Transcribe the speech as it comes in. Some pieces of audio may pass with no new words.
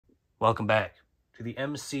Welcome back to the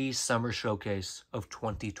MC Summer Showcase of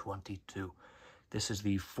 2022. This is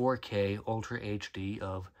the 4K Ultra HD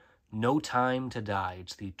of No Time to Die.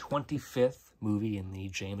 It's the 25th movie in the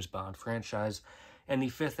James Bond franchise and the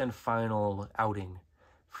 5th and final outing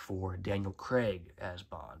for Daniel Craig as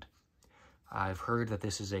Bond. I've heard that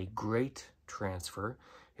this is a great transfer.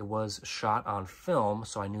 It was shot on film,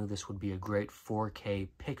 so I knew this would be a great 4K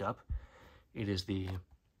pickup. It is the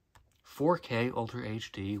 4K Ultra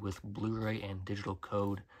HD with Blu-ray and digital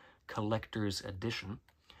code collector's edition.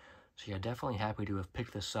 So yeah, definitely happy to have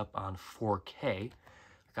picked this up on 4K. I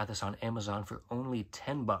got this on Amazon for only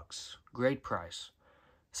 10 bucks. Great price,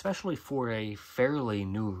 especially for a fairly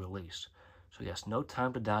new release. So yes, No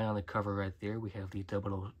Time to Die on the cover right there. We have the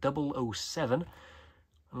 007 and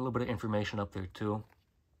a little bit of information up there too.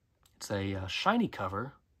 It's a shiny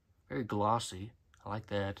cover, very glossy. I like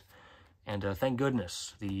that. And thank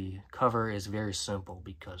goodness the cover is very simple,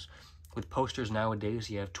 because with posters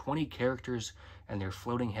nowadays, you have 20 characters and their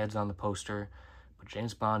floating heads on the poster. But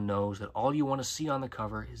James Bond knows that all you want to see on the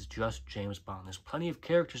cover is just James Bond. There's plenty of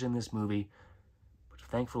characters in this movie, but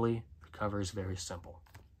thankfully, the cover is very simple.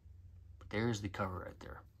 But there's the cover right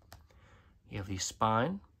there. You have the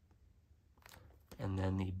spine, and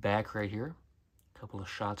then the back right here. A couple of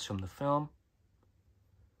shots from the film.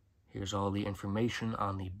 Here's all the information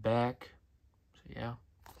on the back. So yeah.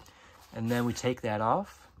 And then we take that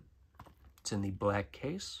off. It's in the black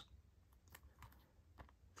case.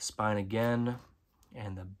 The spine again,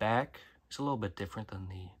 and the back is a little bit different than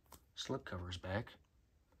the slipcover's back.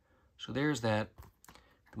 So there's that.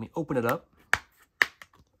 Let me open it up.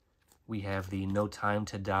 We have the No Time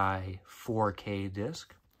to Die 4K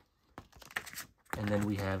disc. And then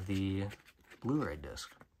we have the Blu-ray disc.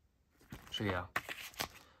 So yeah.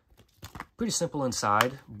 Pretty simple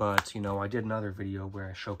inside, but, you know, I did another video where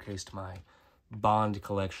I showcased my Bond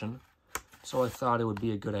collection, so I thought it would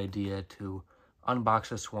be a good idea to unbox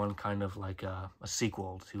this one kind of like a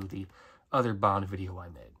sequel to the other Bond video I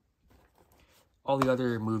made. All the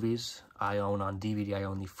other movies I own on DVD. I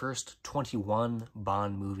own the first 21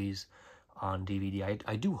 Bond movies on DVD.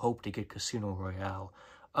 I do hope to get Casino Royale,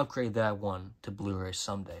 upgrade that one to Blu-ray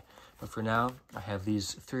someday. But for now, I have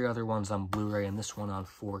these 3 other ones on Blu-ray and this one on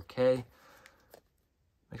 4K.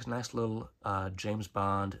 Makes a nice little James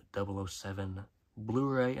Bond 007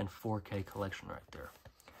 Blu-ray and 4K collection right there.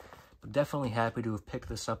 But definitely happy to have picked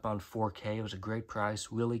this up on 4K. It was a great price.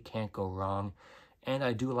 Really can't go wrong. And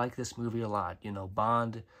I do like this movie a lot. You know,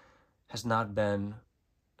 Bond has not been,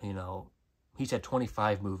 you know, he's had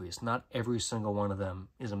 25 movies. Not every single one of them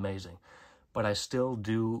is amazing. But I still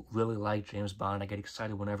do really like James Bond. I get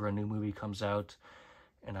excited whenever a new movie comes out.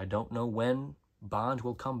 And I don't know when Bond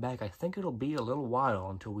will come back. I think it'll be a little while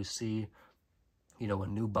until we see, you know, a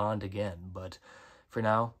new Bond again. But for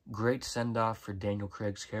now, great send-off for Daniel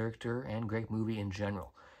Craig's character and great movie in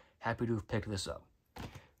general. Happy to have picked this up.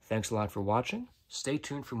 Thanks a lot for watching. Stay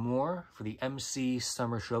tuned for more for the MC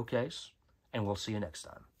Summer Showcase, and we'll see you next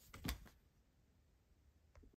time.